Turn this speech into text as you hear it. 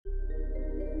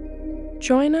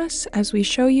Join us as we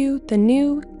show you the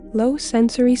new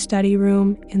low-sensory study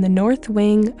room in the north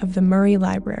wing of the Murray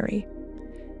Library.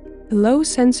 The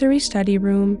low-sensory study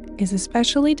room is a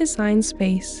specially designed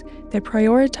space that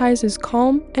prioritizes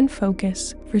calm and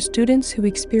focus for students who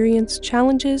experience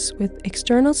challenges with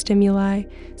external stimuli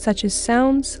such as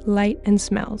sounds, light, and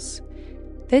smells.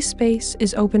 This space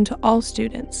is open to all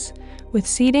students, with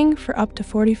seating for up to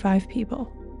 45 people.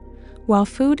 While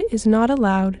food is not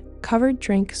allowed, covered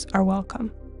drinks are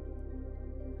welcome.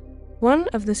 One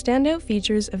of the standout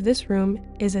features of this room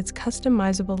is its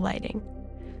customizable lighting.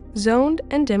 Zoned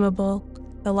and dimmable,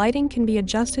 the lighting can be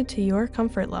adjusted to your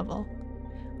comfort level,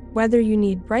 whether you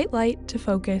need bright light to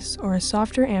focus or a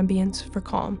softer ambience for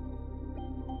calm.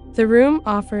 The room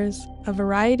offers a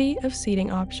variety of seating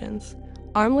options: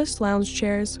 armless lounge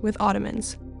chairs with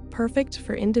ottomans, perfect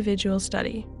for individual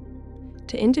study,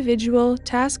 to individual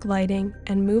task lighting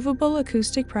and movable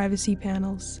acoustic privacy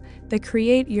panels that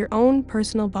create your own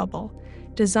personal bubble,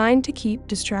 designed to keep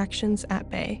distractions at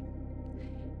bay.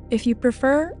 If you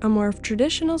prefer a more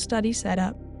traditional study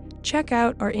setup, check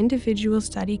out our individual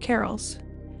study carols.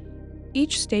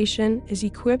 Each station is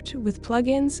equipped with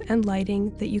plugins and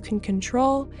lighting that you can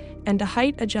control and a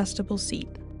height-adjustable seat.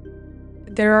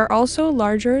 There are also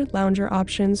larger lounger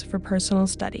options for personal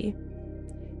study.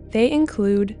 They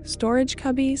include storage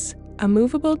cubbies, a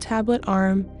movable tablet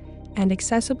arm, and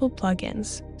accessible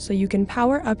plugins, so you can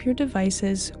power up your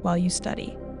devices while you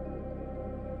study.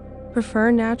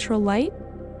 Prefer natural light?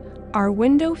 Our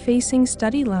window-facing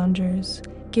study loungers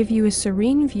give you a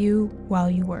serene view while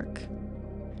you work.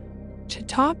 To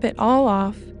top it all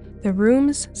off, the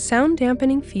room's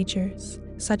sound-dampening features,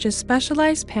 such as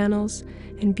specialized panels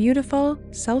and beautiful,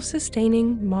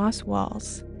 self-sustaining moss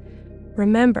walls.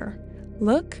 Remember,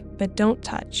 look but don't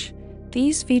touch.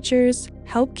 These features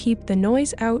help keep the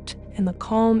noise out and the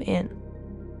calm in.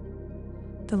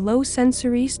 The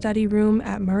low-sensory study room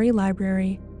at Murray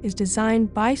Library is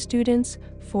designed by students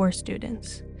for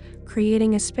students,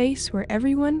 creating a space where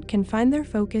everyone can find their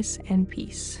focus and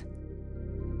peace.